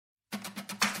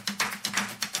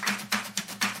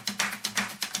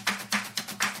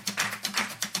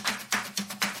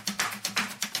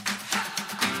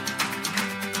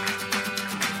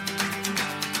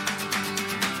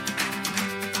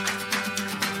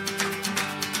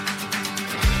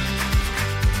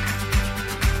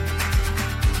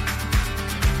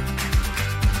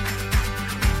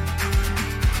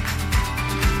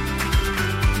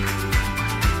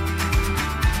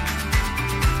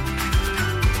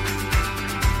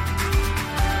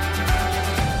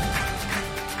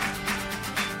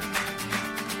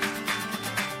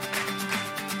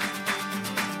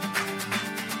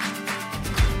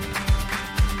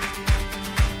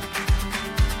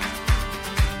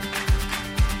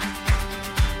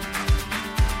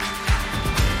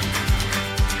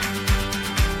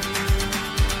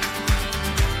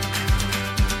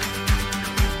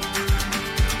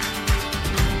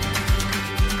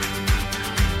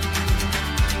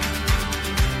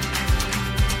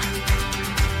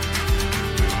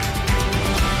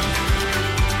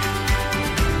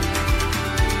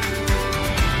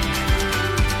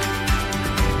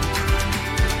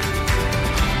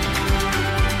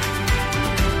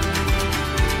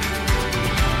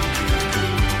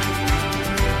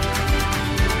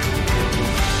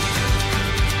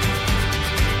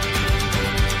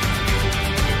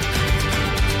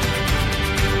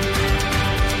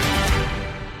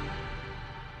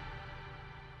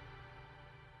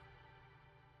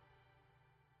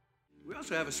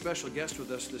also have a special guest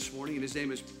with us this morning, and his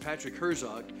name is Patrick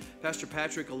Herzog. Pastor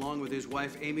Patrick, along with his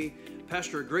wife Amy,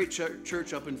 pastor a great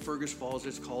church up in Fergus Falls.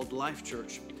 It's called Life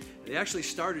Church. They actually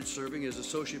started serving as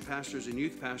associate pastors and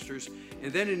youth pastors,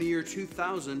 and then in the year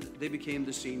 2000, they became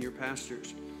the senior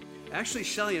pastors. Actually,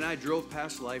 Shelley and I drove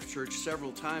past Life Church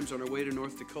several times on our way to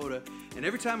North Dakota, and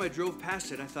every time I drove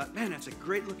past it, I thought, man, that's a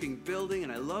great-looking building,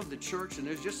 and I love the church, and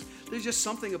there's just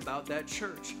something about that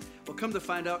church. Well, come to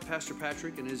find out, Pastor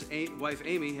Patrick and his wife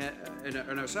Amy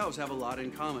and ourselves have a lot in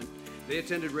common. They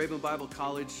attended Raven Bible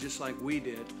College just like we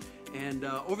did, and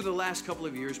over the last couple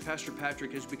of years, Pastor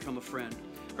Patrick has become a friend.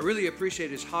 I really appreciate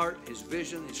his heart, his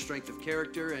vision, his strength of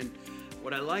character, and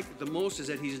what I like the most is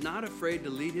that he's not afraid to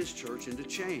lead his church into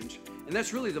change. And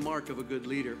that's really the mark of a good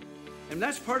leader. And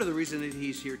that's part of the reason that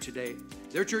he's here today.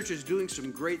 Their church is doing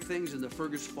some great things in the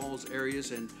Fergus Falls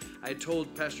areas. And I had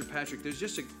told Pastor Patrick,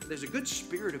 there's a good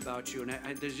spirit about you.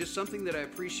 And there's just something that I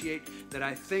appreciate that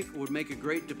I think would make a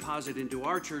great deposit into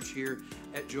our church here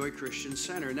at Joy Christian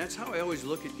Center. And that's how I always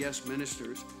look at guest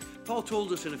ministers. Paul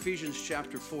told us in Ephesians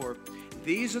chapter 4,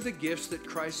 these are the gifts that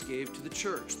Christ gave to the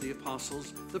church, the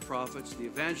apostles, the prophets, the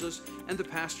evangelists, and the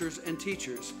pastors and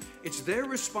teachers. It's their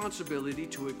responsibility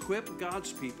to equip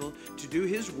God's people to do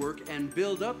his work and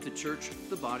build up the church,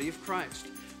 the body of Christ.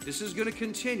 This is going to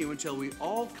continue until we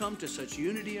all come to such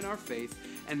unity in our faith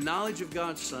and knowledge of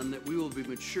God's Son that we will be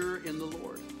mature in the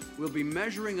Lord. We'll be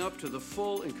measuring up to the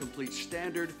full and complete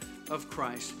standard of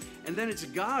Christ. And then it's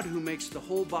God who makes the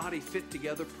whole body fit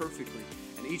together perfectly.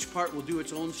 And each part will do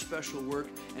its own special work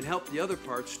and help the other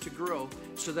parts to grow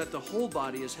so that the whole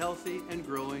body is healthy and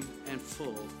growing and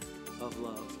full of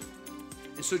love.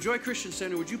 And so, Joy Christian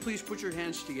Center, would you please put your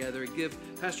hands together and give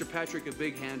Pastor Patrick a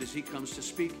big hand as he comes to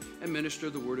speak and minister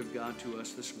the Word of God to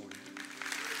us this morning.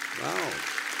 Wow.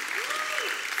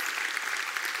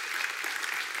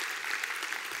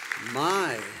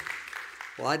 My.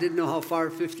 Well, I didn't know how far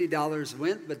 $50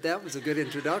 went, but that was a good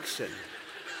introduction.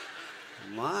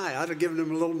 My, I'd have given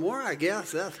him a little more, I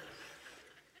guess.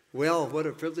 Well, what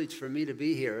a privilege for me to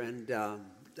be here. And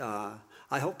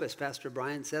I hope, as Pastor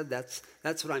Brian said, that's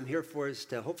what I'm here for, is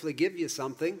to hopefully give you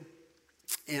something.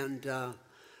 And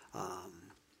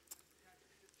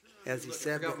as he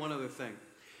said... I forgot one other thing.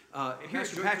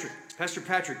 Pastor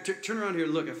Patrick, turn around here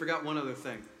and look. I forgot one other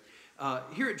thing.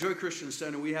 Here at Joy Christian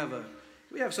Center, we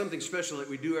have something special that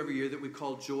we do every year that we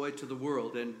call Joy to the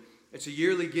World. And it's a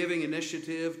yearly giving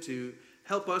initiative to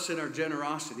help us in our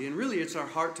generosity. And really, it's our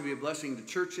heart to be a blessing to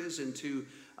churches and to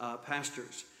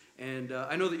pastors. And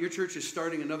I know that your church is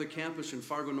starting another campus in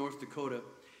Fargo, North Dakota.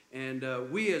 And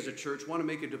we as a church want to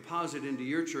make a deposit into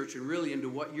your church and really into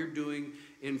what you're doing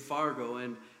in Fargo.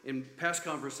 And in past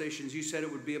conversations, you said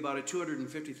it would be about a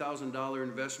 $250,000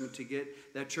 investment to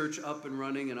get that church up and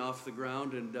running and off the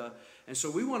ground. And so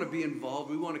we want to be involved.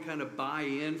 We want to kind of buy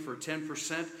in for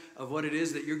 10% of what it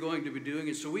is that you're going to be doing.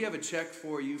 And so we have a check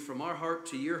for you from our heart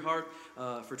to your heart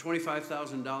for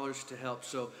 $25,000 to help.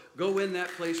 So go win that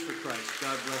place for Christ.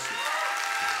 God bless you.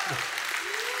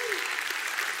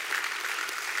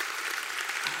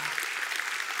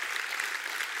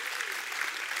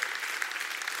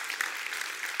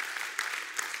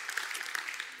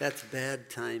 That's bad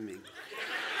timing.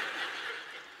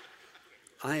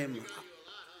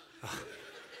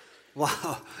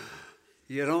 Wow.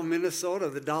 You know, Minnesota,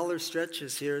 the dollar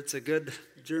stretches here. It's a good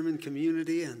German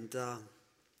community, and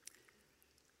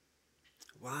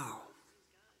wow.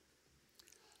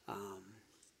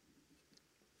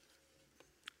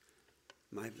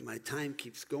 My time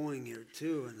keeps going here,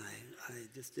 too, and I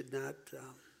just did not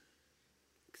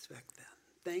expect that.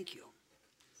 Thank you.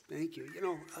 Thank you. You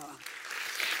know...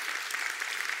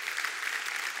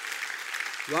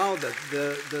 Wow,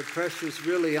 the pressure's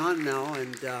really on now,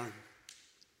 and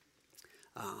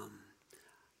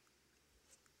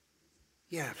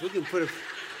if we can put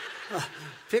a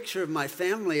picture of my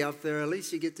family up there, at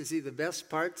least you get to see the best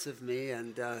parts of me,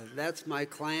 and that's my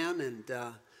clan, and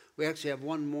we actually have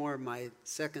one more. My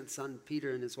second son,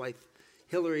 Peter, and his wife,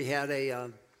 Hillary, had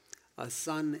a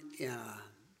son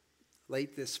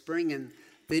late this spring, and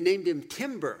they named him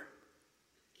Timber.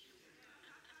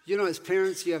 You know, as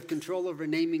parents, you have control over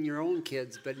naming your own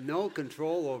kids, but no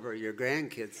control over your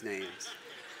grandkids' names.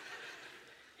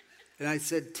 And I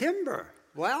said, Timber.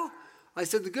 Well, I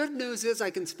said, the good news is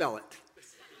I can spell it.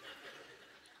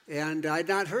 And I'd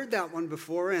not heard that one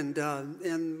before, and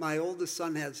my oldest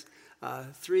son has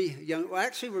three young, well,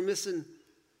 actually we're missing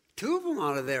two of them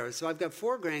out of there. So I've got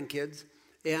 4 grandkids,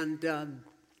 and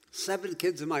 7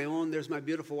 kids of my own. There's my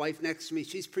beautiful wife next to me.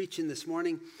 She's preaching this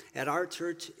morning at our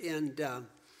church, and...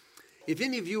 if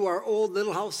any of you are old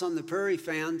Little House on the Prairie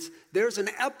fans, there's an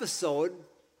episode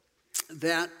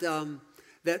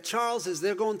that Charles, as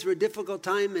they're going through a difficult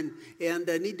time and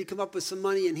need to come up with some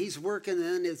money, and he's working,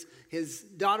 and then his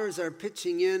daughters are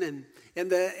pitching in, and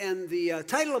the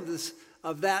title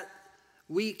of that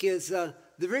week is The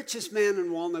Richest Man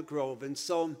in Walnut Grove. And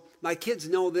so my kids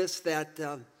know this,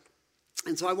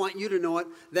 and so I want you to know it,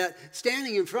 that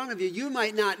standing in front of you, you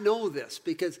might not know this,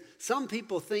 because some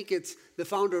people think it's the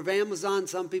founder of Amazon,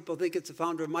 some people think it's the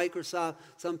founder of Microsoft,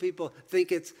 some people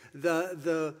think it's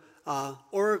the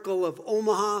Oracle of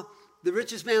Omaha. The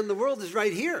richest man in the world is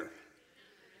right here.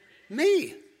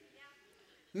 Me.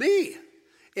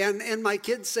 And my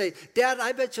kids say, Dad,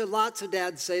 I bet you lots of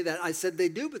dads say that. I said, they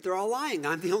do, but they're all lying.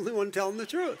 I'm the only one telling the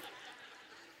truth.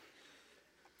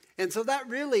 And so that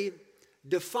really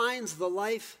defines the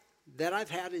life that I've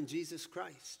had in Jesus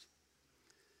Christ.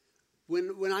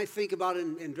 When I think about it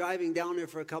and driving down there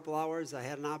for a couple hours, I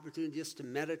had an opportunity just to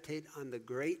meditate on the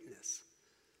greatness.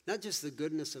 Not just the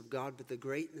goodness of God, but the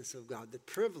greatness of God, the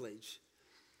privilege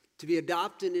to be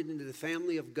adopted into the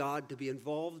family of God, to be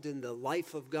involved in the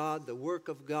life of God, the work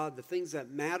of God, the things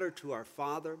that matter to our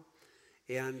Father.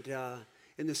 And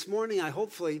this morning, I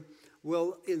hopefully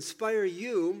will inspire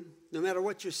you, no matter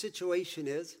what your situation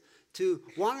is, to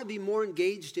want to be more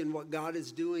engaged in what God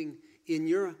is doing in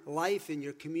your life, in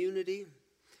your community,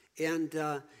 and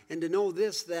to know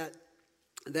this, that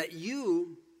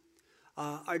you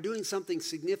are doing something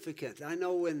significant. I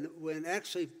know when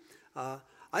actually,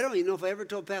 I don't even know if I ever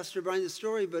told Pastor Brian the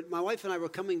story, but my wife and I were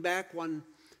coming back one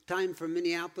time from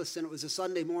Minneapolis, and it was a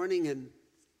Sunday morning, and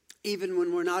even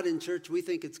when we're not in church, we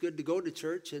think it's good to go to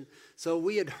church. And so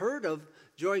we had heard of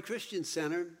Joy Christian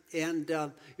Center, and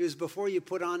it was before you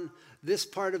put on this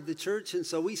part of the church, and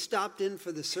so we stopped in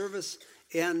for the service,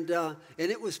 and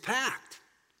it was packed,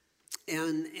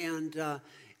 and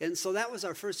so that was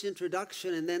our first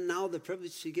introduction, and then now the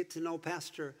privilege to get to know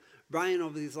Pastor Brian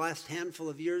over these last handful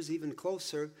of years even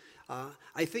closer.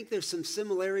 I think there's some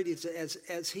similarities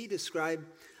as he described.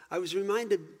 I was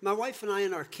reminded, my wife and I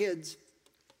and our kids,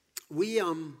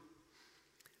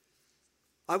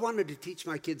 I wanted to teach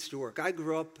my kids to work. I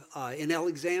grew up in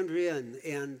Alexandria,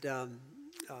 and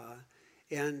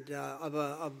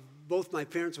both my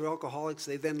parents were alcoholics.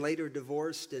 They then later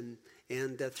divorced, and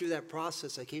through that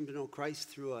process, I came to know Christ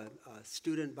through a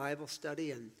student Bible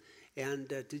study, and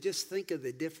to just think of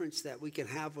the difference that we can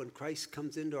have when Christ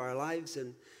comes into our lives.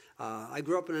 And I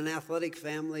grew up in an athletic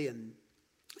family and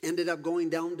ended up going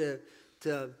down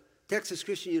to Texas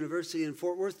Christian University in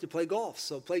Fort Worth to play golf.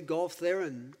 So played golf there,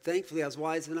 and thankfully I was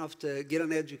wise enough to get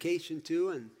an education too,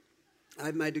 and I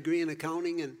have my degree in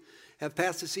accounting and have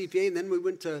passed the CPA. And then we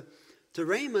went to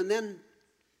Raymond, then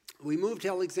we moved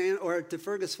to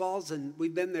Fergus Falls, and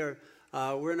we've been there.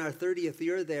 We're in our 30th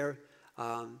year there.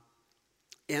 And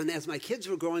as my kids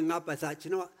were growing up, I thought,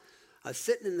 you know what? I was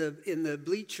sitting in the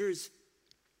bleachers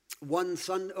one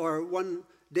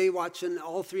day watching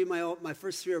all three of my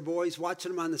first three are boys,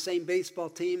 watching them on the same baseball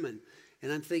team, and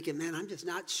I'm thinking, man, I'm just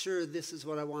not sure this is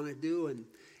what I want to do.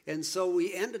 And so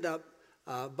we ended up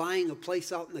buying a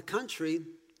place out in the country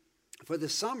for the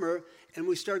summer, and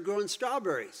we started growing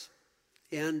strawberries.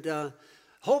 And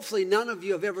hopefully none of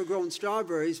you have ever grown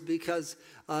strawberries, because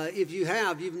if you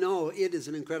have, you know it is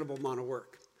an incredible amount of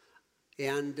work.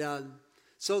 And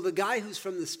so the guy who's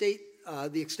from the state,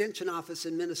 the extension office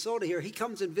in Minnesota here, he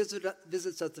comes and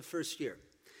visits us the first year.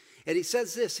 And he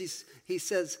says this, he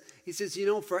says, you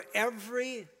know, for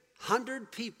every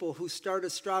 100 people who start a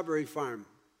strawberry farm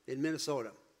in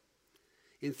Minnesota,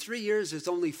 in 3 years there's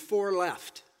only 4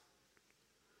 left.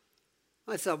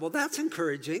 I thought, well, that's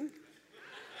encouraging.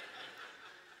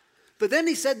 But then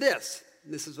he said this,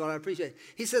 and this is what I appreciate.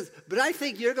 He says, but I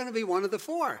think you're going to be one of the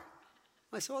 4.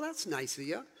 I said, well, that's nice of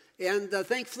you. And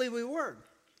thankfully we were.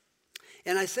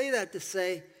 And I say that to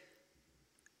say,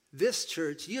 this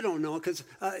church, you don't know, because,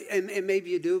 and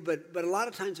maybe you do, but a lot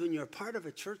of times when you're a part of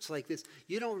a church like this,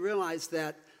 you don't realize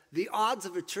that the odds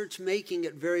of a church making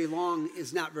it very long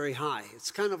is not very high.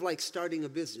 It's kind of like starting a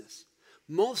business.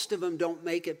 Most of them don't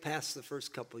make it past the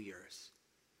first couple years.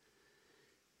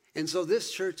 And so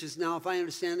this church is now, if I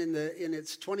understand, in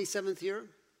its 27th year.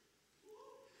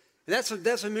 And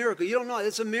that's a miracle. You don't know.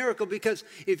 It's a miracle, because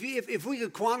if we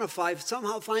could quantify,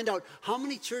 somehow find out how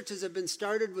many churches have been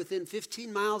started within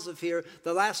 15 miles of here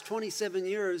the last 27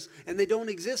 years, and they don't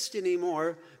exist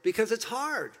anymore because it's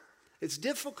hard. It's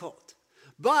difficult.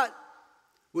 But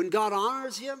when God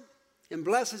honors you and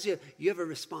blesses you, you have a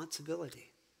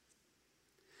responsibility.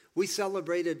 We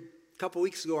celebrated a couple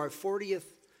weeks ago our 40th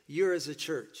year as a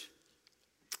church.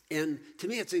 And to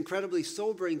me, it's an incredibly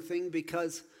sobering thing,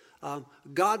 because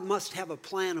God must have a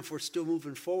plan if we're still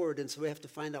moving forward, and so we have to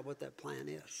find out what that plan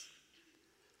is.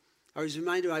 I was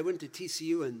reminded, I went to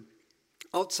TCU, and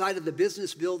outside of the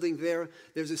business building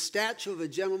there's a statue of a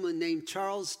gentleman named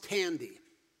Charles Tandy.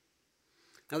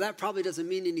 Now that probably doesn't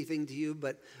mean anything to you,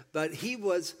 but he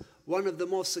was one of the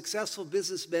most successful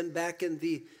businessmen back in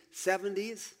the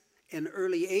 70s and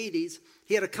early 80s.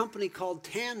 He had a company called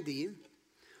Tandy,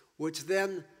 which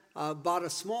then bought a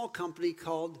small company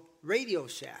called Radio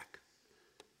Shack.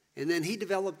 And then he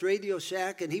developed Radio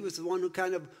Shack, and he was the one who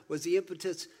kind of was the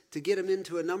impetus to get him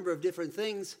into a number of different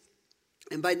things.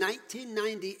 And by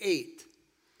 1998,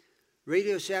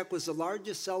 Radio Shack was the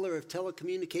largest seller of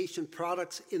telecommunication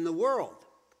products in the world.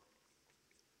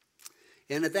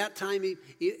 And at that time,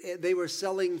 they were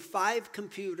selling 5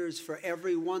 computers for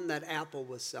every one that Apple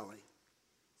was selling.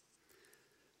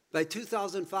 By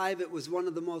 2005, it was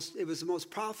the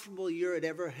most profitable year it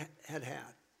ever had.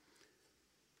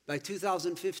 By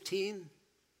 2015,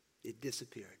 it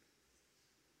disappeared.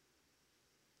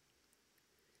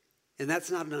 And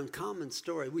that's not an uncommon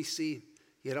story. We see,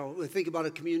 we think about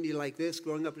a community like this,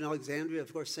 growing up in Alexandria,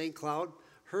 of course, St. Cloud,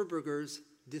 Herberger's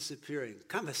disappearing.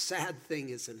 Kind of a sad thing,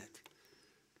 isn't it?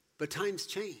 But times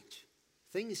change.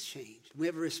 Things change. We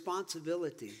have a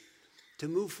responsibility to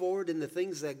move forward in the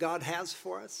things that God has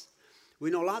for us.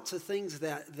 We know lots of things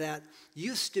that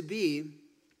used to be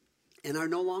and are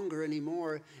no longer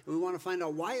anymore. And we want to find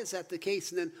out, why is that the case?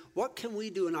 And then what can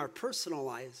we do in our personal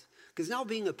lives? Because now,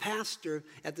 being a pastor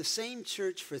at the same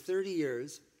church for 30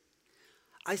 years,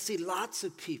 I see lots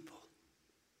of people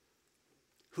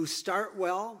who start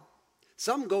well.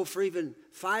 Some go for even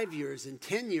 5 years and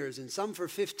 10 years, and some for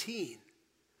 15.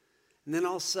 And then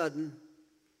all of a sudden,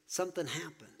 something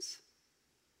happens.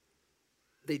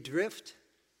 They drift.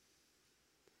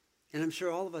 And I'm sure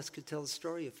all of us could tell the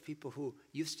story of people who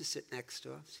used to sit next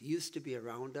to us, used to be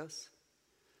around us.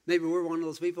 Maybe we're one of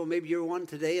those people. Maybe you're one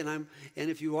today, and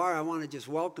if you are, I want to just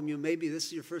welcome you. Maybe this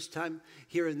is your first time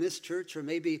here in this church, or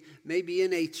maybe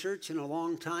in a church in a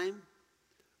long time.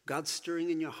 God's stirring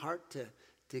in your heart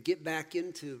to get back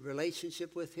into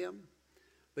relationship with him.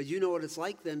 But you know what it's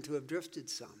like then to have drifted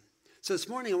some. So this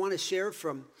morning I want to share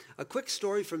from a quick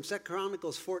story from 2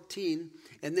 Chronicles 14,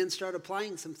 and then start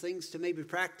applying some things to maybe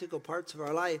practical parts of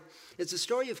our life. It's the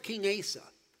story of King Asa.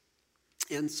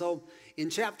 And so in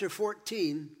chapter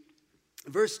 14,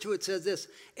 verse 2, it says this: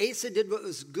 Asa did what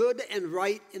was good and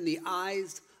right in the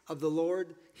eyes of the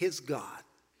Lord his God.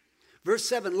 Verse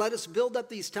 7, let us build up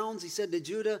these towns, he said to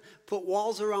Judah, put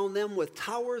walls around them with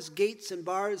towers, gates, and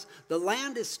bars. The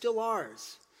land is still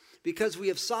ours, because we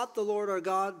have sought the Lord our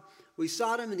God. We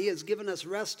sought him, and he has given us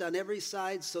rest on every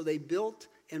side. So they built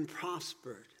and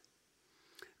prospered.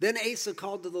 Then Asa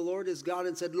called to the Lord his God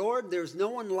and said, Lord, there's no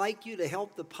one like you to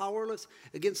help the powerless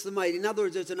against the mighty. In other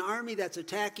words, there's an army that's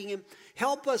attacking him.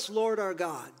 Help us, Lord our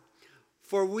God,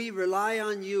 for we rely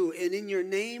on you, and in your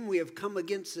name we have come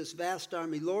against this vast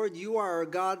army. Lord, you are our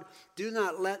God. Do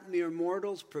not let mere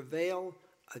mortals prevail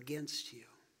against you.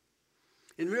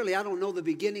 And really, I don't know the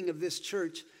beginning of this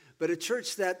church, but a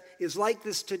church that is like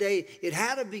this today, it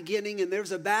had a beginning, and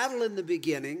there's a battle in the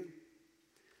beginning.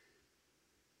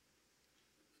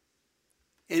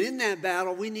 And in that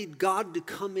battle, we need God to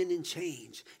come in and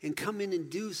change and come in and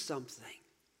do something.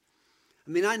 I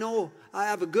mean, I know I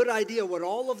have a good idea what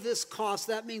all of this costs.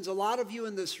 That means a lot of you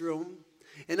in this room,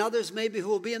 and others maybe who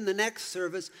will be in the next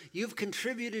service, you've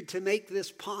contributed to make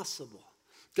this possible.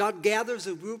 God gathers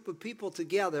a group of people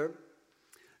together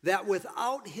that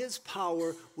without his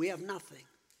power, we have nothing.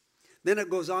 Then it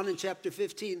goes on in chapter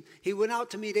 15. He went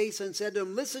out to meet Asa and said to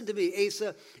him, listen to me,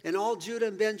 Asa, and all Judah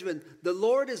and Benjamin. The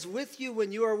Lord is with you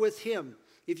when you are with him.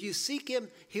 If you seek him,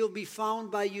 he'll be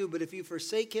found by you. But if you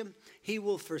forsake him, he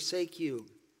will forsake you.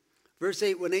 Verse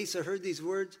 8, when Asa heard these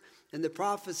words and the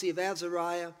prophecy of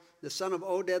Azariah, the son of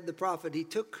Oded the prophet, he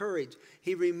took courage.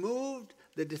 He removed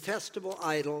the detestable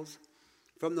idols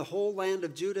from the whole land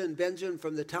of Judah and Benjamin,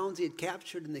 from the towns he had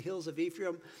captured in the hills of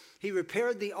Ephraim. He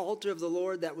repaired the altar of the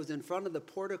Lord that was in front of the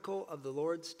portico of the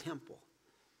Lord's temple.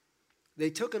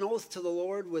 They took an oath to the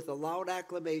Lord with a loud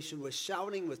acclamation, with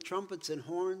shouting, with trumpets and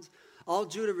horns. All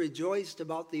Judah rejoiced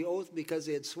about the oath because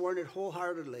they had sworn it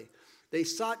wholeheartedly. They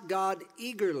sought God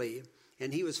eagerly,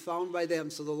 and he was found by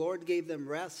them. So the Lord gave them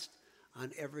rest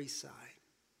on every side.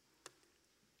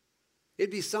 It'd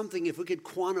be something if we could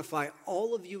quantify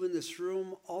all of you in this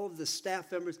room, all of the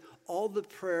staff members, all the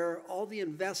prayer, all the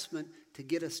investment to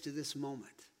get us to this moment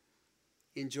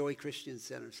in Joy Christian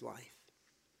Center's life.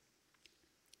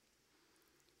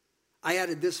 I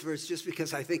added this verse just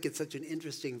because I think it's such an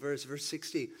interesting verse, verse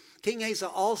 16. King Asa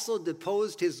also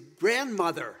deposed his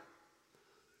grandmother.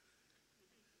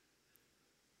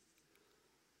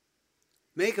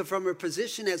 make her from her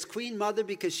position as queen mother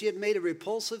because she had made a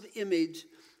repulsive image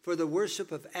for the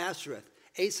worship of Ashereth.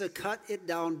 Asa cut it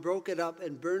down, broke it up,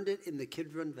 and burned it in the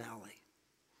Kidron Valley.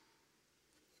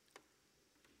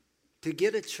 To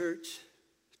get a church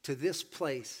to this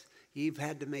place, you've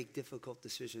had to make difficult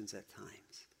decisions at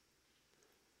times.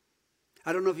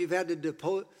 I don't know if you've had to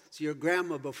depose your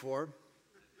grandma before.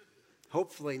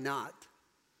 Hopefully not.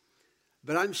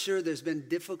 But I'm sure there's been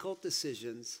difficult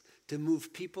decisions to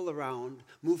move people around,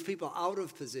 move people out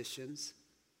of positions.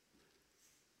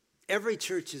 Every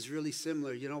church is really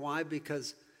similar. You know why?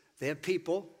 Because they have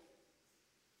people.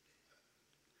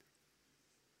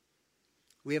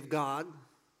 We have God.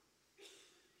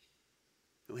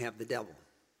 And we have the devil.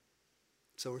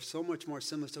 So we're so much more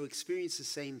similar. So we experience the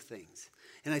same things.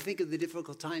 And I think of the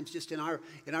difficult times just in our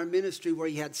ministry where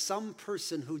you had some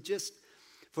person who just,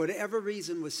 for whatever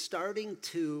reason, was starting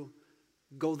to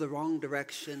go the wrong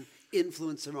direction,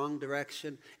 influence the wrong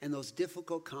direction, and those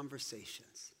difficult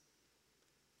conversations.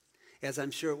 As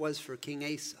I'm sure it was for King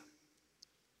Asa.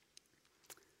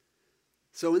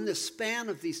 So in the span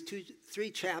of these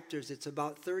 3 chapters, it's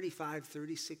about 35,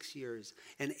 36 years.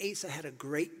 And Asa had a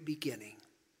great beginning.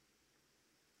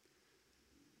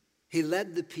 He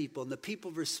led the people, and the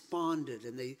people responded,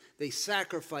 and they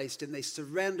sacrificed, and they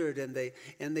surrendered, and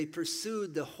they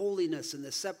pursued the holiness and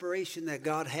the separation that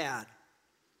God had.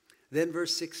 Then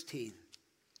verse 16.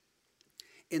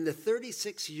 In the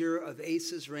 36th year of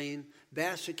Asa's reign,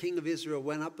 Baasha, king of Israel,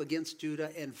 went up against Judah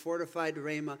and fortified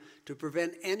Ramah to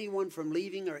prevent anyone from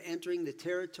leaving or entering the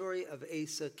territory of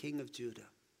Asa, king of Judah.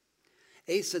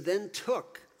 Asa then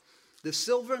took the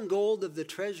silver and gold of the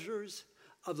treasures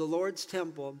of the Lord's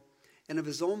temple and of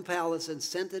his own palace and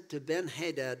sent it to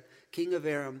Ben-Hadad, king of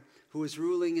Aram, who was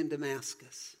ruling in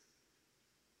Damascus.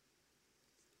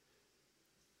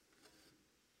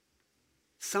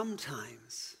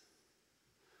 Sometimes,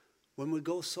 when we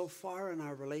go so far in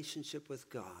our relationship with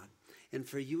God, and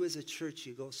for you as a church,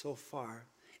 you go so far,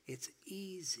 it's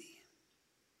easy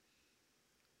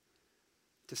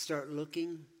to start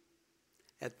looking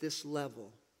at this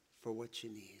level for what you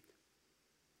need.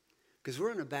 Because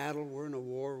we're in a battle, we're in a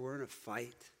war, we're in a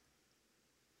fight.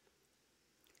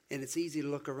 And it's easy to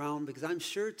look around because I'm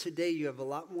sure today you have a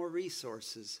lot more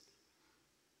resources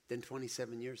than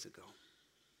 27 years ago.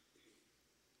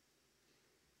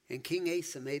 And King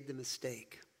Asa made the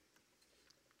mistake.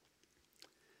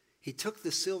 He took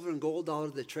the silver and gold out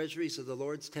of the treasuries of the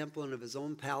Lord's temple and of his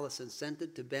own palace and sent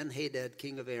it to Ben-Hadad,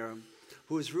 king of Aram,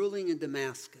 who was ruling in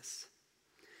Damascus.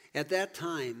 At that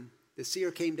time, the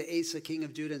seer came to Asa, king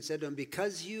of Judah, and said to him,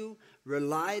 because you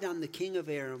relied on the king of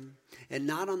Aram and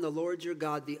not on the Lord your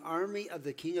God, the army of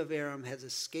the king of Aram has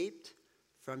escaped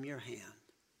from your hand.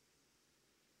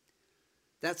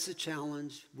 That's the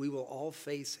challenge we will all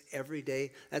face every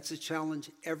day. That's a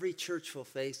challenge every church will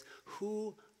face.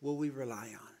 Who will we rely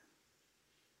on?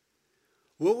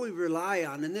 Will we rely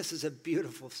on, and this is a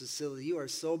beautiful facility, you are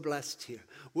so blessed here.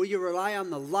 Will you rely on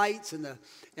the lights and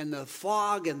the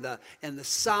fog and the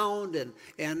sound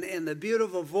and the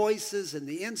beautiful voices and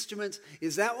the instruments?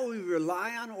 Is that what we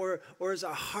rely on, or is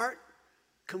our heart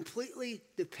completely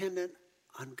dependent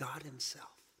on God himself?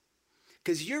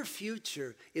 Because your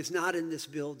future is not in this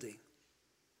building.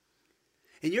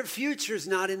 And your future is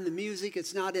not in the music,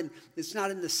 it's not in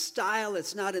the style,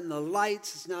 it's not in the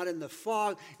lights, it's not in the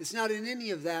fog, it's not in any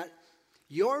of that.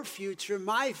 Your future,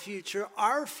 my future,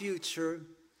 our future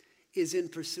is in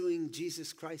pursuing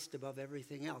Jesus Christ above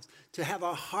everything else. To have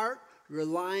a heart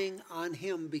relying on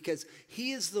him because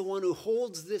he is the one who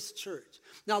holds this church.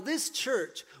 Now this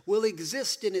church will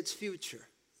exist in its future.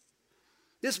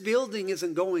 This building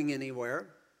isn't going anywhere.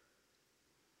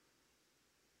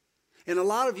 And a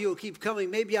lot of you will keep coming,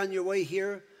 maybe on your way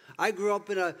here. I grew up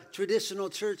in a traditional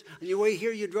church. On your way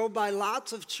here, you drove by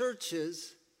lots of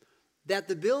churches that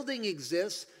the building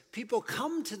exists. People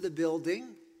come to the building,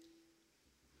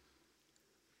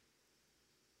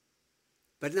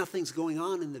 but nothing's going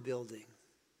on in the building.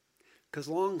 Because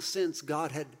long since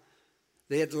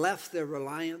they had left their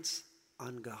reliance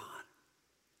on God.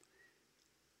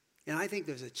 And I think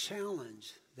there's a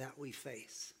challenge that we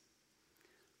face.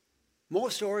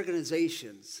 Most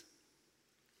organizations,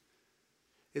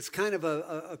 it's kind of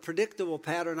a predictable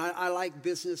pattern. I like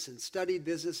business and studied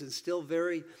business and still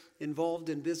very involved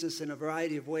in business in a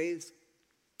variety of ways.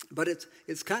 But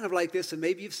it's kind of like this, and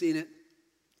maybe you've seen it.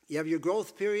 You have your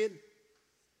growth period,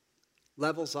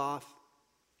 levels off,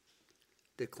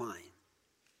 decline.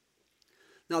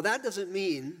 Now that doesn't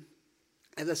mean,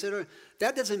 as I said earlier,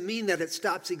 that doesn't mean that it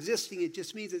stops existing. It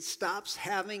just means it stops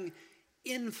having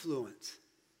influence.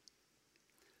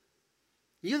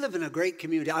 You live in a great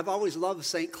community. I've always loved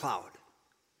St. Cloud.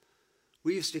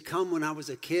 We used to come when I was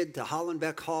a kid to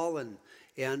Hollenbeck Hall, and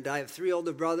I have 3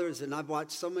 older brothers, and I've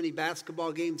watched so many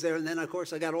basketball games there. And then, of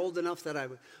course, I got old enough that I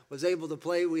was able to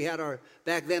play. We had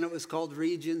back then it was called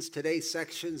regions, today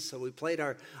sections. So we played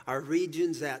our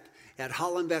regions at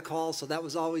Hollenbeck Hall. So that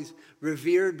was always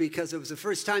revered because it was the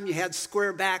first time you had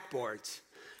square backboards.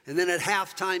 And then at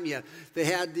halftime, they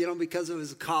had, because it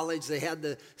was a college, they had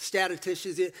the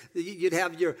statisticians. You'd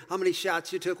have how many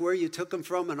shots you took, where you took them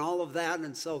from, and all of that.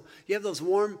 And so you have those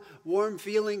warm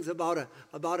feelings about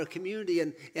a community.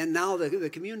 And now the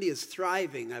community is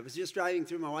thriving. I was just driving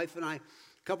through, my wife and I, a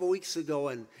couple weeks ago,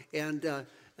 and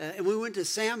we went to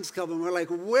Sam's Club, and we're like,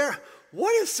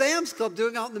 what is Sam's Club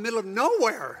doing out in the middle of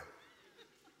nowhere?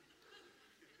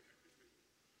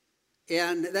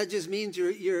 And that just means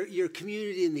your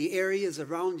community and the areas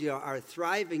around you are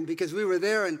thriving, because we were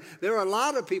there and there were a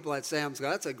lot of people at Sam's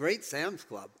Club. That's a great Sam's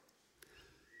Club.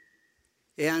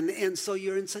 And so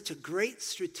you're in such a great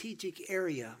strategic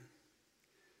area,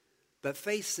 but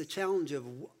face the challenge of,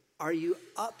 are you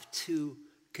up to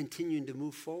continuing to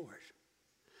move forward?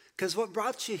 Because what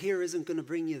brought you here isn't going to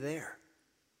bring you there.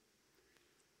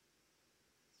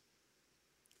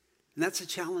 And that's a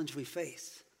challenge we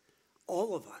face,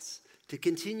 all of us. To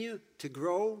continue to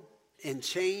grow and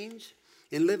change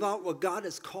and live out what God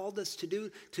has called us to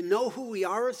do, to know who we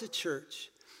are as a church,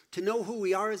 to know who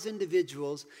we are as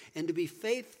individuals, and to be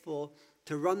faithful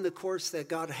to run the course that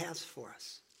God has for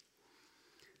us.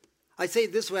 I say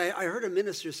it this way. I heard a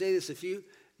minister say this a few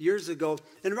years ago,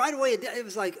 and right away it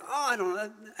was like, I don't know.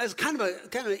 It was kind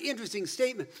of an interesting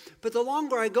statement. But the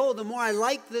longer I go, the more I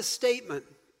like this statement.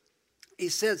 He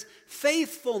says,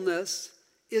 faithfulness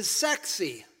is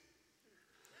sexy.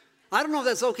 I don't know if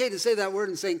that's okay to say that word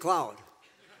in St. Cloud.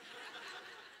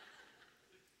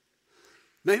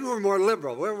 Maybe we're more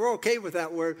liberal. We're okay with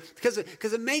that word because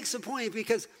it makes a point,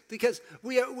 because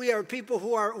we are people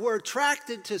who are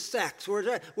attracted to sex.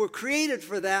 We're created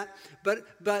for that,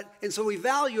 and so we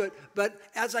value it. But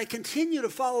as I continue to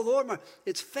follow the Lord more,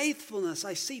 it's faithfulness.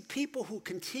 I see people who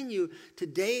continue to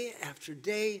day after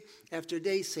day after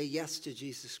day say yes to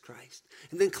Jesus Christ,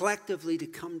 and then collectively to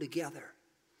come together.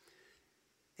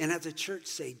 And as a church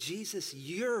say, Jesus,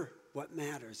 you're what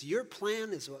matters. Your plan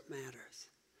is what matters.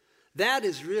 That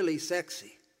is really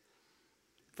sexy.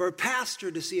 For a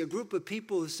pastor to see a group of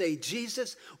people who say,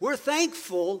 Jesus, we're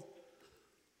thankful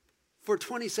for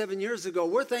 27 years ago.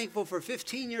 We're thankful for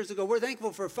 15 years ago. We're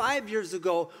thankful for 5 years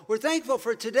ago. We're thankful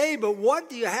for today, but what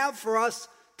do you have for us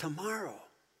tomorrow?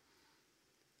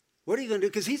 What are you going to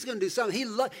do? Because he's going to do something.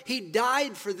 He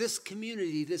died for this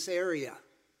community, this area.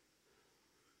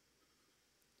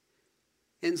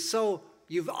 And so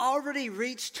you've already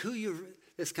reached who you've,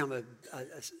 this kind of a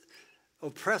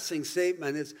oppressing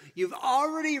statement is, you've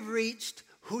already reached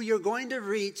who you're going to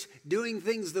reach doing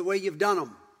things the way you've done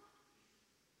them.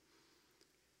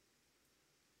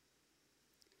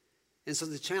 And so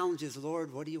the challenge is,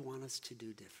 Lord, what do you want us to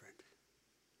do different?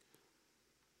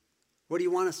 What do you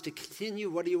want us to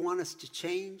continue? What do you want us to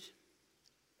change?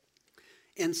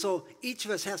 And so each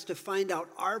of us has to find out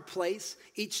our place.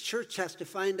 Each church has to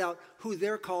find out who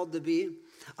they're called to be.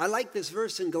 I like this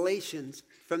verse in Galatians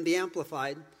from the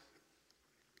Amplified.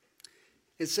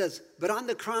 It says, but on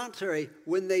the contrary,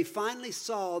 when they finally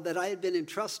saw that I had been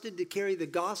entrusted to carry the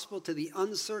gospel to the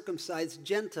uncircumcised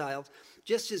Gentiles,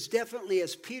 just as definitely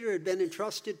as Peter had been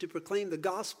entrusted to proclaim the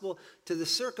gospel to the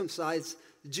circumcised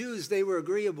Jews, they were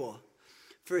agreeable.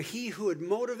 For he who had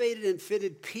motivated and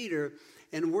fitted Peter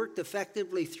and worked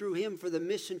effectively through him for the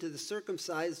mission to the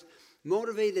circumcised,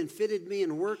 motivated and fitted me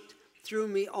and worked through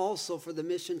me also for the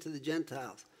mission to the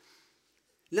Gentiles.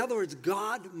 In other words,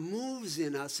 God moves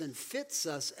in us and fits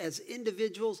us as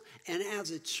individuals and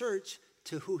as a church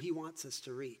to who he wants us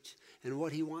to reach and who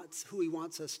he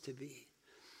wants us to be.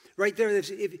 Right there,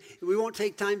 if we won't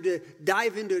take time to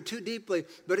dive into it too deeply,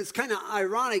 but it's kind of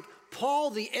ironic.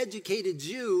 Paul, the educated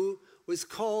Jew, was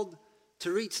called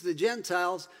to reach the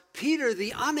Gentiles. Peter,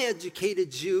 the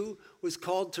uneducated Jew, was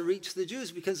called to reach the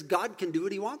Jews, because God can do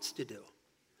what he wants to do.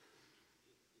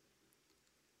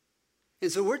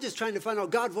 And so we're just trying to find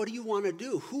out, God, what do you want to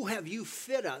do? Who have you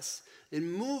fit us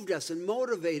and moved us and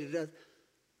motivated us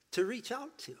to reach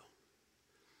out to?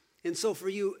 And so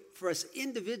for us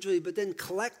individually, but then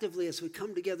collectively as we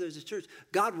come together as a church,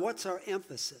 God, what's our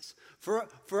emphasis? For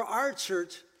our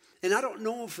church, and I don't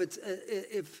know if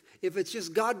it's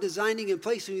just God designing and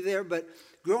placing me there, but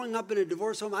growing up in a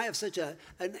divorce home, I have such an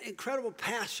incredible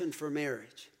passion for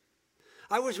marriage.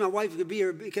 I wish my wife could be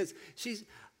here, because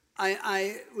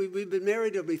we've been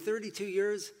married, it'll be 32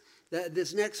 years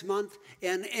this next month,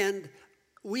 and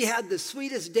we had the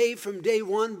sweetest day from day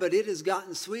one, but it has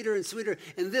gotten sweeter and sweeter.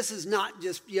 And this is not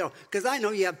just, because I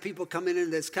know you have people come in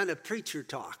and this kind of preacher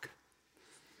talk.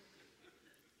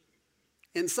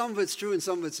 And some of it's true and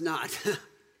some of it's not.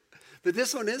 But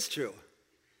this one is true.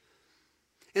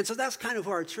 And so that's kind of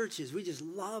who our church is. We just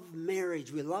love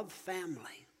marriage. We love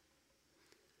family.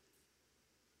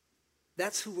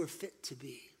 That's who we're fit to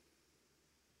be.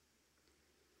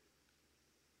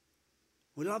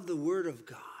 We love the Word of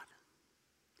God.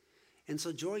 And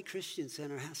so Joy Christian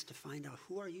Center has to find out,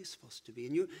 who are you supposed to be?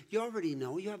 And you already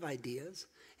know, you have ideas.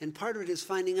 And part of it is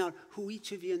finding out who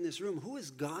each of you in this room, who has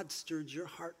God stirred your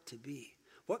heart to be?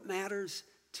 What matters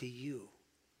to you?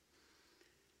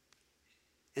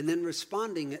 And then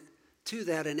responding to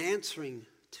that and answering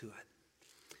to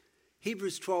it.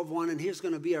 Hebrews 12:1, and here's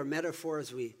going to be our metaphor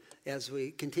as we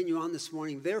continue on this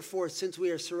morning. Therefore, since we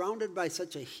are surrounded by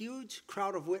such a huge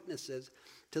crowd of witnesses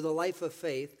to the life of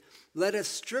faith, let us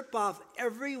strip off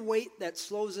every weight that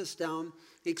slows us down,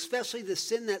 especially the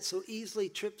sin that so easily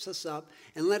trips us up,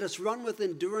 and let us run with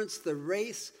endurance the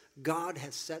race God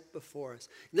has set before us.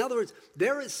 In other words,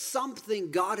 there is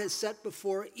something God has set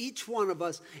before each one of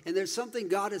us, and there's something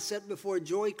God has set before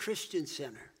Joy Christian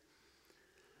Center.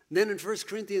 And then in 1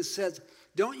 Corinthians it says,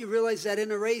 don't you realize that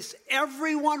in a race,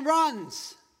 everyone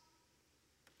runs?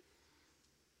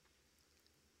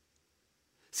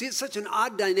 See, it's such an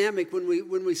odd dynamic when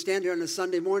we stand here on a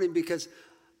Sunday morning, because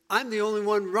I'm the only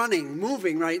one running,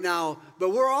 moving right now, but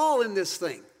we're all in this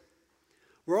thing.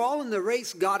 We're all in the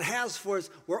race God has for us.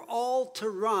 We're all to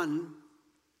run,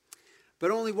 but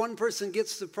only one person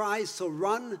gets the prize, so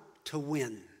run to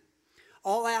win.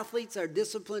 All athletes are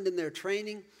disciplined in their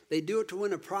training. They do it to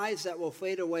win a prize that will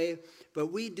fade away,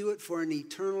 but we do it for an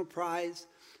eternal prize.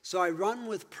 So I run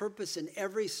with purpose in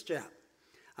every step.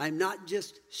 I'm not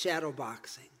just shadow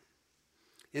boxing.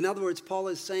 In other words, Paul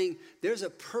is saying there's a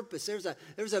purpose,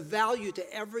 there's a value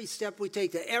to every step we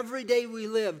take, to every day we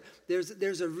live.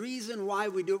 There's a reason why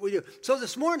we do what we do. So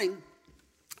this morning,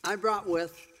 I brought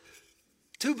with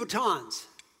 2 batons.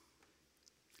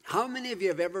 How many of you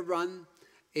have ever run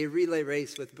a relay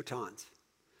race with batons?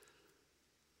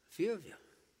 A few of you.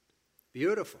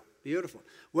 Beautiful, beautiful.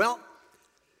 Well,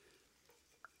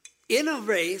 in a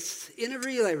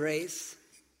relay race,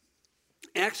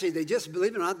 actually,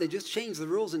 believe it or not, they just changed the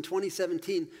rules in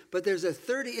 2017. But there's a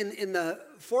 30, in the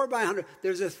 4x100,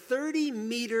 there's a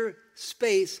 30-meter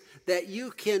space that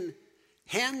you can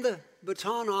hand the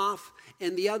baton off,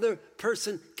 and the other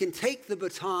person can take the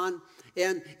baton.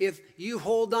 And if you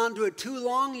hold on to it too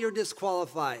long, you're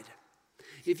disqualified.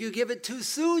 If you give it too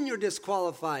soon, you're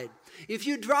disqualified. If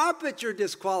you drop it, you're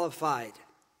disqualified.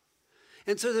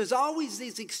 And so there's always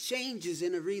these exchanges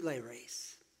in a relay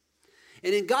race.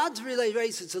 And in God's relay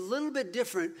race, it's a little bit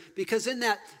different, because in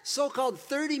that so-called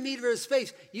 30-meter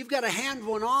space, you've got to hand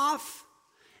one off,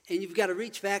 and you've got to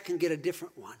reach back and get a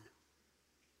different one.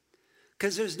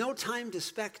 Because there's no time to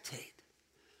spectate.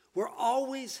 We're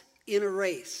always in a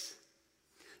race.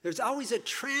 There's always a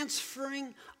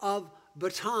transferring of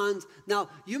batons. Now,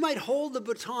 you might hold the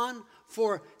baton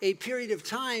for a period of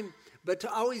time, but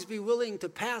to always be willing to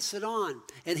pass it on.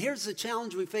 And here's the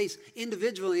challenge we face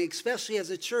individually, especially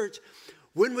as a church.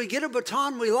 When we get a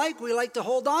baton we like to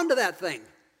hold on to that thing.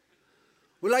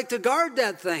 We like to guard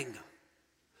that thing.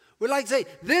 We like to say,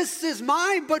 this is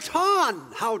my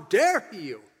baton. How dare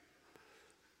you?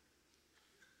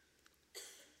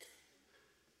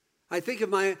 I think of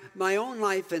my own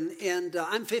life, and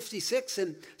I'm 56,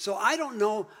 and so I don't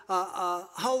know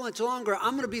how much longer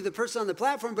I'm going to be the person on the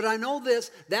platform, but I know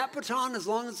this, that baton, as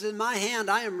long as it's in my hand,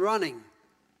 I am running.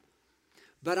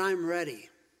 But I'm ready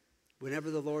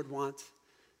whenever the Lord wants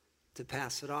to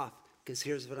pass it off, because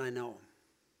here's what I know.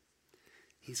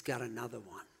 He's got another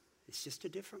one. It's just a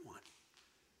different one.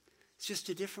 It's just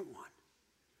a different one.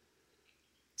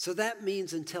 So that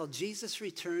means until Jesus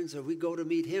returns or we go to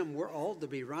meet him, we're all to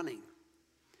be running.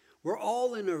 We're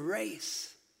all in a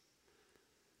race.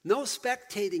 No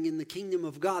spectating in the kingdom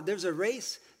of God. There's a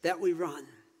race that we run.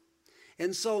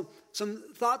 And so some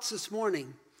thoughts this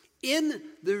morning. In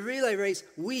the relay race,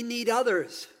 we need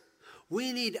others.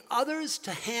 We need others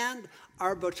to hand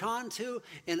our baton to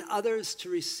and others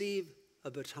to receive a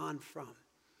baton from.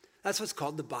 That's what's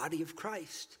called the body of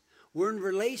Christ. We're in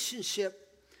relationship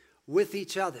with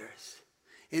each other,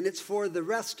 and it's for the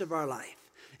rest of our life.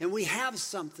 And we have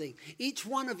something. Each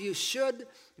one of you should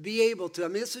be able to. I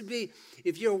mean, this would be,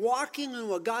 if you're walking in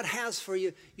what God has for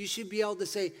you, you should be able to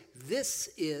say, this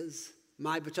is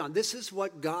my baton. This is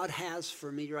what God has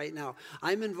for me right now.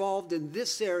 I'm involved in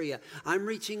this area. I'm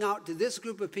reaching out to this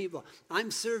group of people.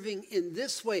 I'm serving in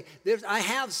this way. I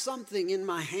have something in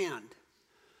my hand.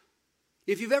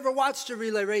 If you've ever watched a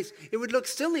relay race, it would look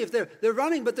silly if they're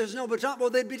running, but there's no baton. Well,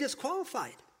 they'd be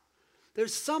disqualified.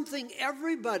 There's something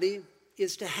everybody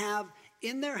is to have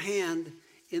in their hand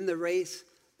in the race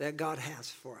that God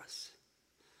has for us.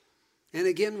 And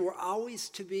again, we're always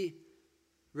to be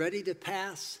ready to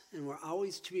pass, and we're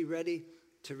always to be ready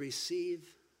to receive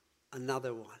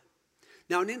another one.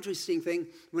 Now, an interesting thing,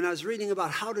 when I was reading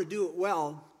about how to do it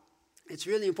well, it's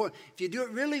really important. If you do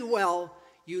it really well,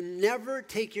 you never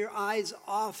take your eyes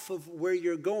off of where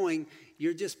you're going.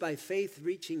 You're just by faith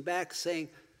reaching back saying,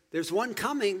 there's one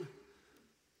coming.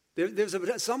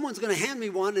 Someone's going to hand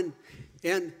me one,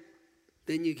 and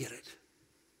then you get it.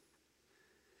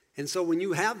 And so when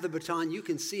you have the baton, you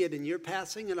can see it, and you're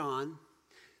passing it on,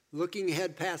 looking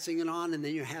ahead, passing it on, and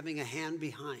then you're having a hand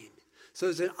behind.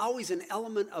 So there's always an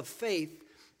element of faith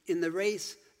in the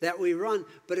race that we run,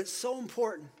 but it's so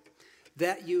important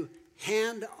that you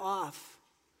hand off.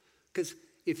 Because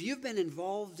if you've been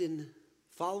involved in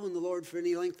following the Lord for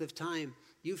any length of time,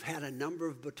 you've had a number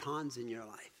of batons in your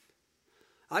life.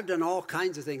 I've done all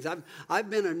kinds of things. I've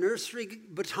been a nursery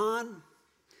baton.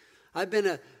 I've been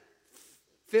a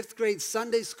 5th grade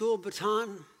Sunday school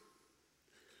baton.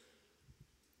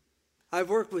 I've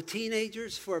worked with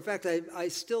teenagers. In fact, I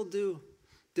still do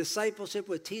discipleship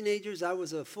with teenagers. I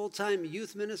was a full-time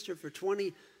youth minister for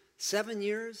 27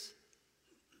 years.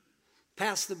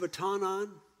 Passed the baton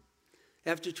on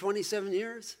after 27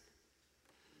 years.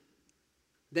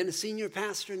 Been a senior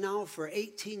pastor now for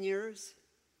 18 years.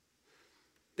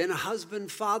 Been a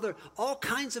husband, father, all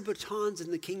kinds of batons in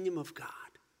the kingdom of God.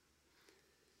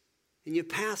 And you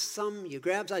pass some, you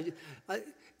grab some.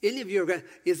 Any of you are,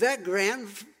 is that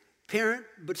grandparent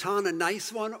baton a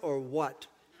nice one or what?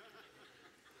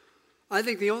 I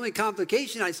think the only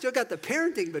complication, I still got the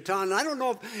parenting baton. And I don't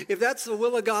know if that's the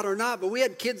will of God or not, but we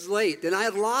had kids late, and I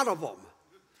had a lot of them.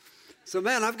 So,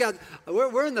 man,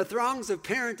 we're in the throngs of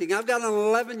parenting. I've got an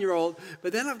 11-year-old,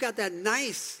 but then I've got that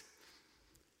nice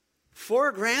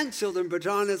 4 grandchildren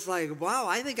baton. It's like, wow,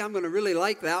 I think I'm going to really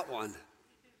like that one.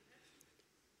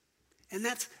 And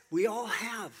we all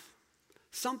have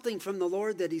something from the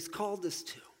Lord that he's called us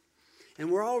to.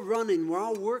 And we're all running, we're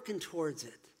all working towards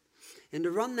it. And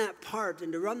to run that part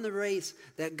and to run the race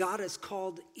that God has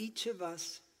called each of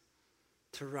us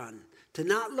to run. To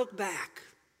not look back.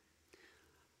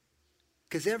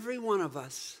 Because every one of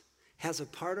us has a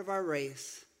part of our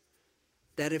race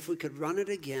that if we could run it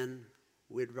again,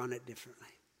 we'd run it differently.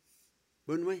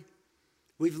 Wouldn't we?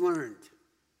 We've learned.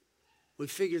 We've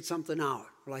figured something out.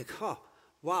 We're like, oh,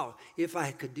 wow, if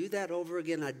I could do that over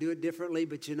again, I'd do it differently.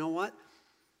 But you know what?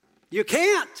 You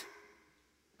can't.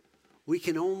 We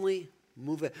can only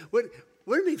move it. Wouldn't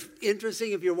it be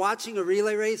interesting if you're watching a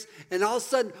relay race and all of a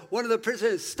sudden one of the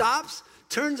participants stops,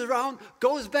 turns around,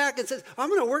 goes back and says, I'm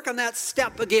going to work on that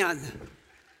step again.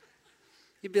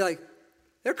 You'd be like,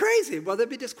 they're crazy. Well, they'd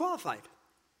be disqualified.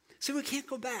 See, we can't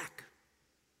go back.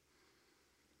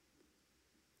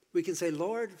 We can say,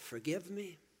 Lord, forgive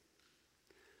me.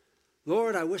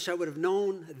 Lord, I wish I would have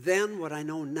known then what I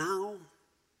know now.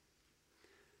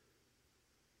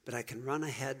 But I can run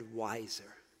ahead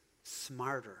wiser,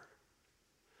 smarter,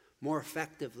 more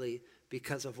effectively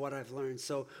because of what I've learned.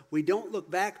 So we don't look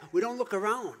back. We don't look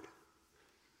around.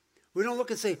 We don't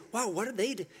look and say, wow, what did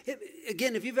they do?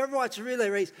 Again, if you've ever watched a relay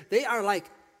race, they are like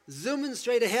zooming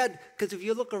straight ahead, because if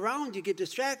you look around, you get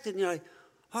distracted and you're like,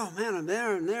 oh man, I'm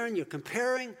there, and you're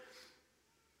comparing.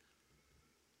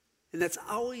 And that's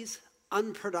always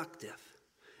unproductive.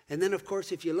 And then, of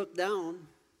course, if you look down,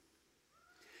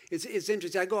 it's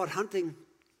interesting. I go out hunting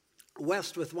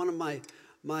west with one of my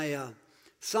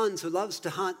sons who loves to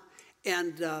hunt,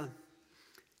 and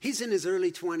he's in his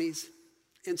early 20s.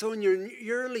 And so in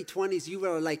your early 20s, you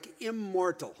are like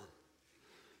immortal.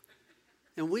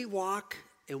 And we walk,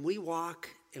 and we walk,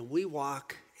 and we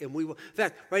walk, and we walk. In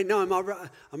fact, right now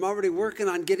I'm already working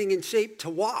on getting in shape to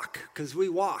walk, because we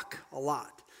walk a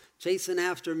lot, chasing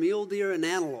after mule deer and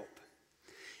antelope.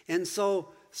 And so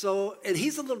and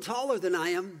he's a little taller than I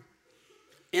am,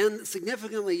 and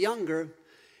significantly younger.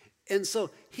 And so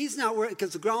he's not worried,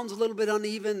 because the ground's a little bit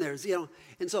uneven.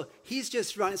 And so he's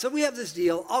just running. So we have this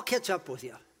deal. I'll catch up with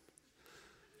you.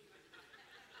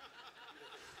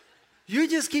 You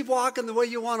just keep walking the way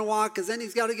you want to walk, because then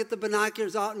he's got to get the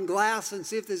binoculars out and glass and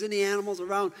see if there's any animals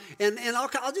around. And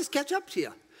I'll just catch up to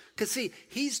you. Because, see,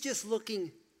 he's just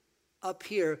looking up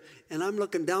here, and I'm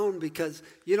looking down, because,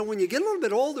 when you get a little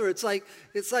bit older, it's like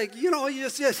you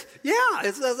just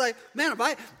it's like, man,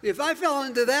 if I fell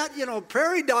into that,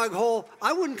 prairie dog hole,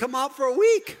 I wouldn't come out for a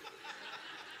week.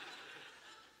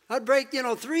 I'd break,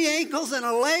 3 ankles and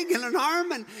a leg and an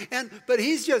arm, but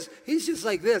he's just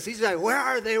like this. He's like, where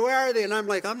are they? Where are they? And I'm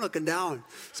like, I'm looking down.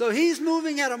 So he's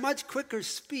moving at a much quicker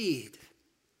speed.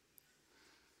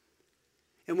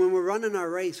 And when we're running our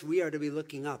race, we are to be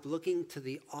looking up, looking to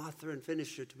the author and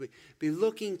finisher, to be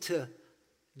looking to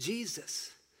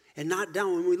Jesus and not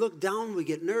down. When we look down, we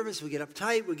get nervous, we get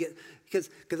uptight, because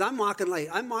I'm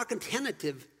walking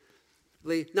tentatively.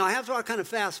 Now, I have to walk kind of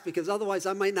fast because otherwise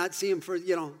I might not see him for,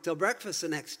 till breakfast the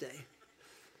next day.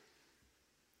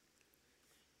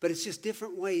 But it's just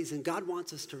different ways, and God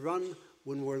wants us to run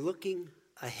when we're looking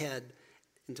ahead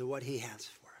into what he has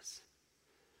for us.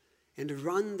 And to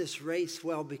run this race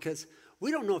well, because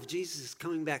we don't know if Jesus is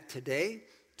coming back today,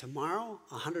 tomorrow,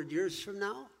 100 years from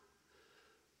now.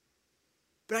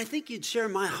 But I think you'd share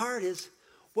my heart is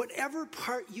whatever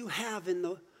part you have in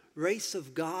the race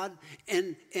of God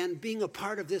and being a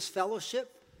part of this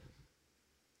fellowship,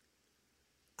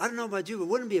 I don't know about you, but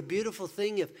wouldn't it be a beautiful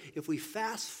thing if we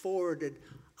fast forwarded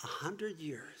 100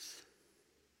 years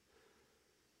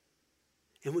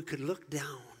and we could look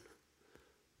down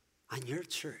on your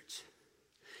church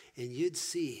and you'd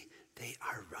see they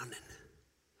are running.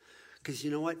 Because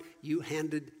you know what? You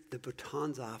handed the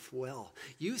batons off well.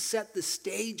 You set the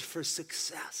stage for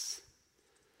success,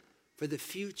 for the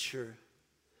future,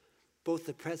 both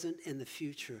the present and the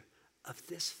future of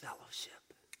this fellowship.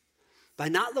 By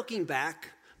not looking back,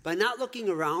 by not looking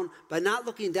around, by not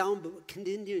looking down, but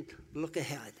continuing to look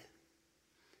ahead.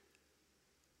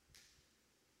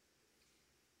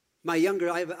 I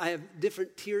have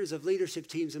different tiers of leadership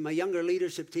teams. In my younger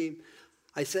leadership team,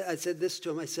 I said this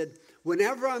to him. I said,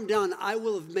 whenever I'm done, I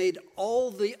will have made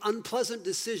all the unpleasant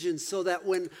decisions so that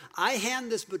when I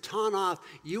hand this baton off,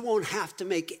 you won't have to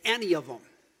make any of them.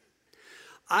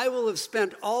 I will have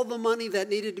spent all the money that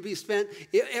needed to be spent,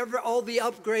 all the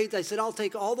upgrades. I said, I'll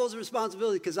take all those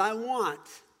responsibilities because I want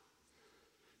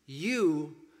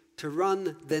you to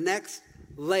run the next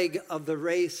leg of the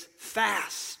race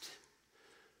fast,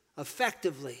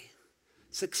 effectively,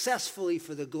 successfully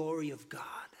for the glory of God.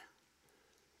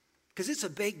 Because it's a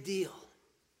big deal.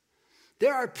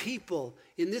 There are people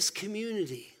in this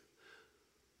community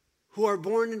who are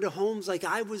born into homes like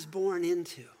I was born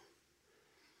into,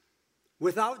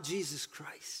 without Jesus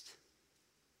Christ,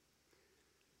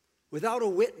 without a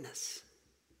witness.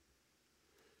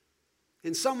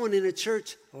 And someone in a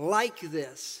church like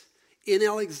this in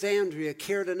Alexandria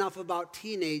cared enough about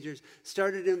teenagers,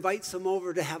 started to invite some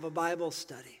over to have a Bible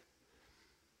study.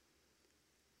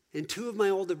 And 2 of my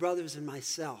older brothers and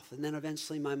myself, and then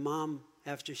eventually my mom,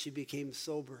 after she became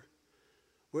sober,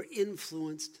 were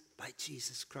influenced by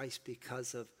Jesus Christ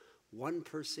because of one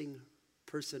person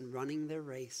running their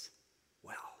race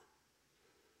well.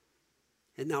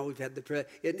 And now we've had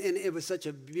and it was such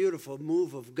a beautiful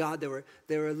move of God. There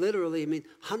were literally,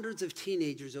 hundreds of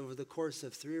teenagers over the course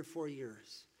of 3 or 4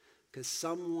 years because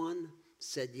someone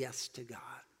said yes to God.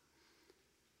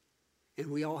 And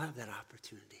we all have that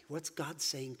opportunity. What's God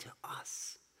saying to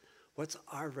us? What's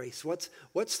our race?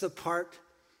 What's the part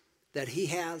that he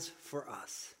has for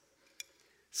us?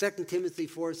 2 Timothy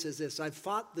 4 says this, I've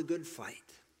fought the good fight.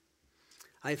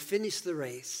 I've finished the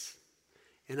race,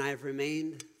 and I have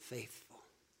remained faithful.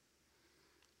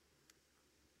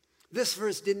 This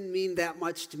verse didn't mean that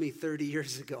much to me 30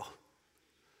 years ago.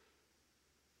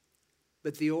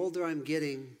 But the older I'm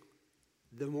getting,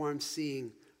 the more I'm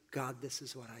seeing, God, this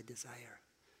is what I desire.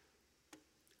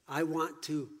 I want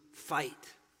to fight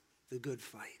the good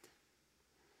fight.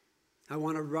 I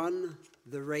want to run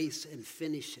the race and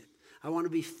finish it. I want to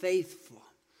be faithful.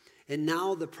 And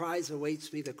now the prize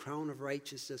awaits me, the crown of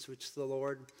righteousness, which the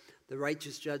Lord, the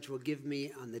righteous judge, will give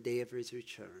me on the day of his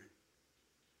return.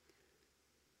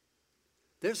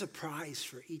 There's a prize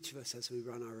for each of us as we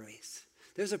run our race.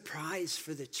 There's a prize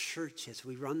for the church as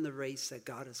we run the race that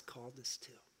God has called us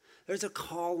to. There's a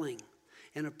calling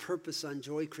and a purpose on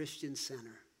Joy Christian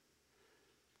Center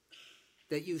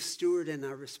that you steward and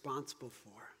are responsible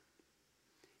for.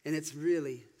 And it's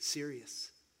really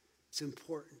serious. It's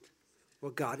important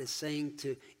what God is saying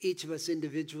to each of us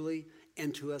individually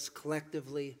and to us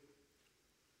collectively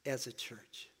as a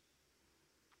church.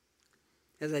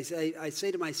 As I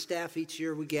say to my staff each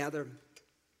year, we gather,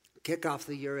 kick off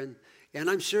the year, and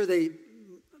I'm sure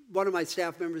one of my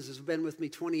staff members has been with me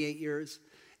 28 years,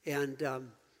 and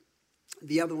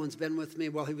the other one's been with me.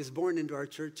 Well, he was born into our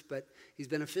church, but he's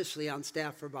been officially on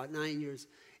staff for about 9 years.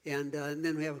 And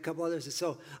then we have a couple others. And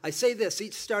so I say this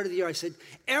each start of the year. I said,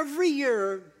 every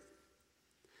year,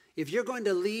 if you're going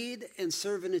to lead and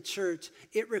serve in a church,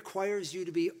 it requires you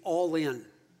to be all in.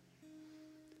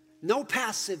 No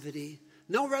passivity,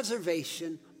 no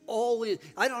reservation, all in.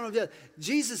 I don't know if that,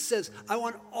 Jesus says, I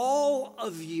want all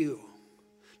of you.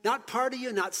 Not part of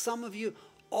you, not some of you,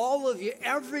 all of you.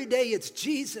 Every day it's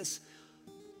Jesus.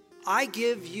 I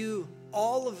give you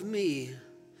all of me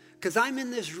because I'm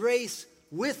in this race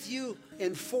with you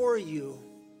and for you.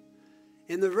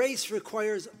 And the race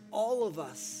requires all of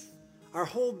us, our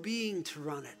whole being to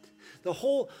run it.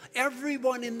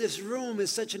 Everyone in this room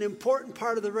is such an important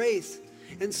part of the race.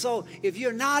 And so if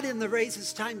you're not in the race,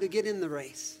 it's time to get in the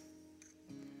race.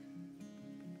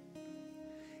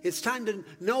 It's time to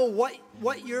know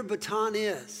what your baton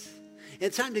is.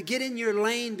 It's time to get in your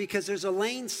lane because there's a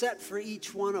lane set for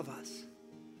each one of us.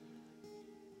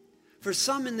 For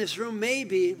some in this room,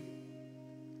 maybe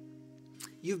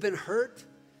you've been hurt,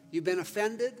 you've been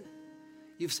offended,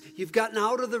 you've gotten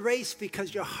out of the race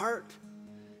because your heart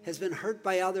has been hurt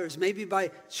by others, maybe by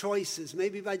choices,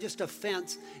 maybe by just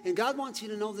offense. And God wants you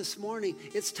to know this morning,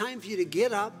 it's time for you to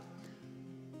get up,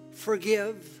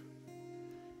 forgive,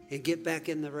 and get back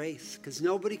in the race, because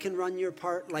nobody can run your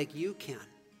part like you can.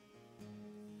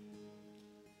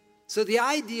 So the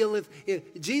ideal, if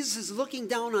Jesus is looking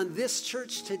down on this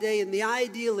church today, and the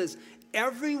ideal is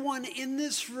everyone in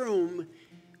this room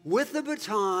with the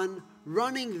baton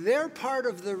running their part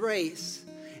of the race,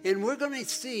 and we're going to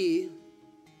see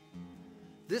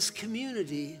this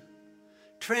community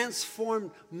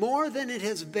transformed more than it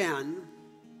has been.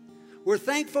 We're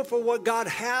thankful for what God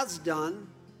has done,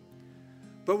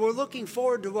 but we're looking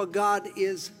forward to what God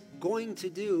is going to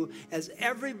do as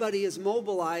everybody is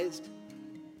mobilized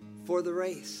for the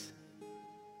race.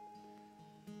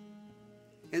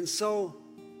 And so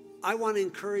I want to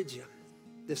encourage you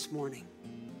this morning.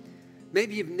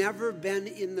 Maybe you've never been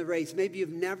in the race. Maybe you've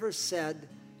never said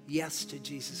yes to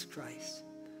Jesus Christ.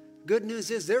 Good news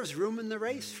is there's room in the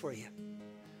race for you.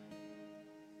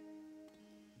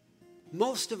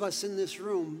 Most of us in this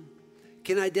room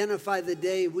can identify the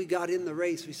day we got in the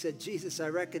race. We said, Jesus, I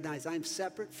recognize I'm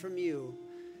separate from you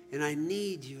and I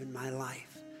need you in my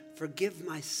life. Forgive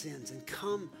my sins and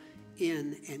come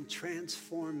in and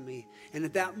transform me. And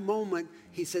at that moment,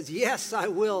 he says, yes, I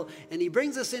will. And he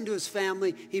brings us into his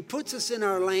family. He puts us in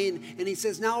our lane and he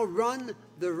says, now run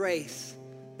the race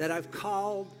that I've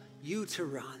called you to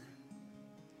run.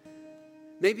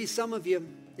 Maybe some of you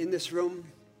in this room,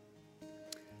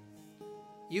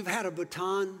 you've had a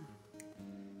baton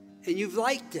and you've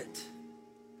liked it,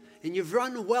 and you've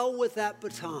run well with that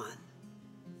baton,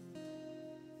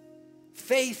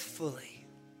 faithfully,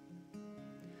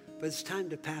 but it's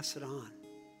time to pass it on.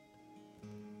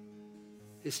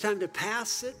 It's time to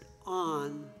pass it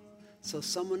on so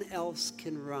someone else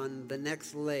can run the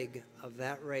next leg of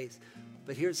that race.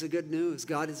 But here's the good news.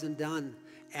 God isn't done.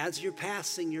 As you're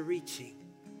passing, you're reaching.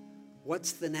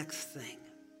 What's the next thing?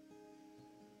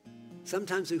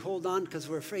 Sometimes we hold on because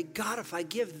we're afraid, God, if I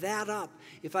give that up,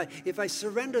 if I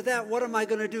surrender that, what am I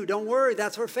going to do? Don't worry,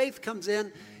 that's where faith comes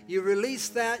in. You release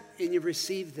that and you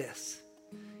receive this.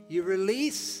 You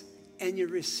release and you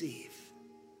receive.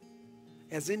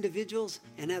 As individuals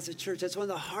and as a church, that's one of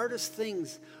the hardest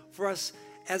things for us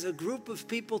as a group of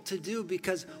people to do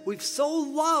because we've so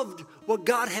loved what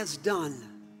God has done.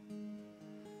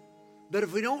 But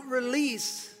if we don't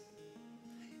release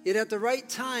it at the right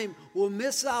time, we'll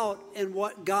miss out on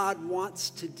what God wants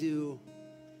to do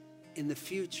in the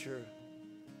future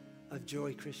of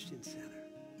Joy Christian Center.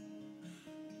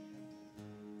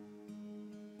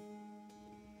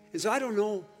 And so I don't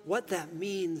know what that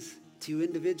means to you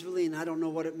individually, and I don't know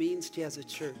what it means to you as a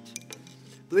church.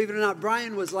 Believe it or not,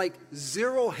 Brian was like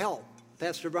zero help.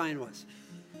 Pastor Brian was.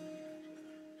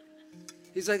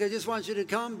 He's like, I just want you to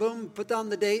come, boom, put down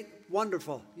the date.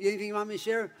 Wonderful. Anything you want me to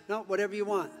share? No, whatever you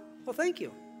want. Well, thank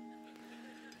you.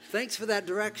 Thanks for that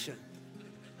direction.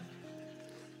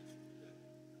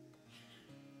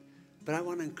 But I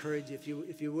want to encourage you,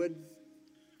 if you would,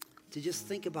 to just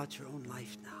think about your own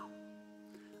life now.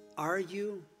 Are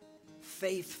you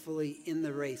faithfully in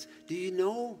the race? Do you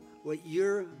know what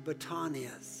your baton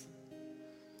is?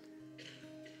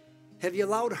 Have you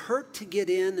allowed hurt to get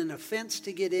in, and offense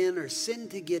to get in, or sin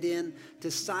to get in,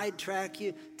 to sidetrack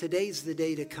you? Today's the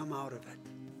day to come out of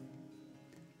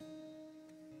it.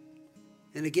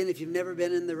 And again, if you've never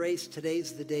been in the race,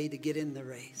 today's the day to get in the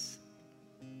race.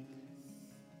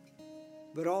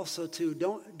 But also, too,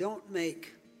 don't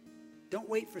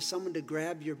wait for someone to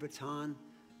grab your baton.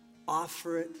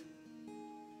 Offer it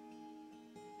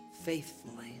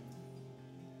faithfully.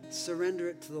 Surrender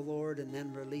it to the Lord and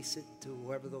then release it to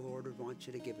whoever the Lord would want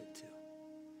you to give it to.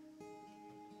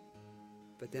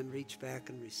 But then reach back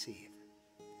and receive.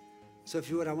 So if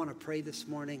you would, I want to pray this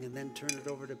morning and then turn it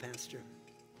over to Pastor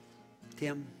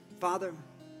Tim. Father,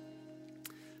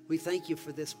 We thank you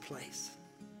for this place.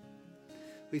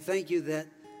 We thank you that,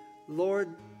 Lord,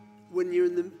 when you're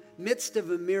in the midst of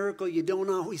a miracle, you don't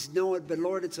always know it, but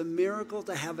Lord, it's a miracle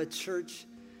to have a church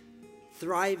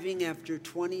thriving after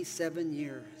 27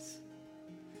 years.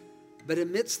 But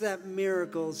amidst that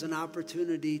miracle is an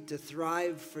opportunity to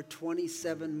thrive for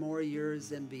 27 more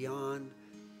years and beyond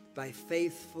by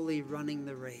faithfully running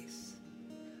the race.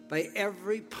 By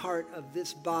every part of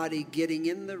this body getting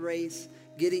in the race,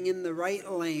 getting in the right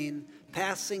lane,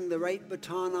 passing the right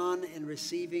baton on, and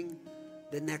receiving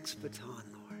the next baton,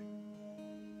 Lord.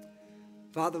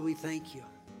 Father, we thank you.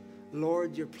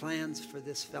 Lord, your plans for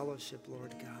this fellowship,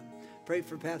 Lord God. Pray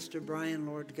for Pastor Brian,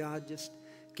 Lord God. Just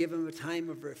give him a time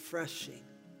of refreshing.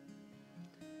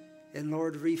 And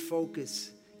Lord,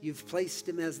 refocus. You've placed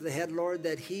him as the head, Lord,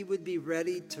 that he would be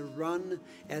ready to run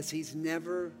as he's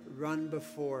never run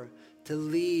before, to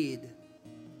lead,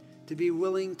 to be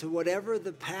willing to whatever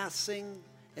the passing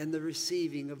and the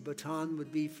receiving of baton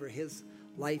would be for his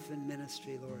life and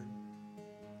ministry, Lord.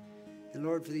 And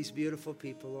Lord, for these beautiful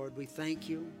people, Lord, we thank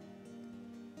you.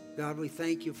 God, we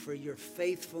thank you for your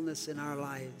faithfulness in our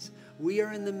lives. We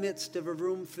are in the midst of a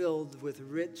room filled with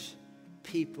rich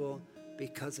people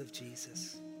because of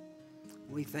Jesus.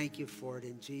 We thank you for it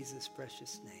in Jesus'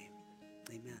 precious name.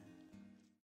 Amen.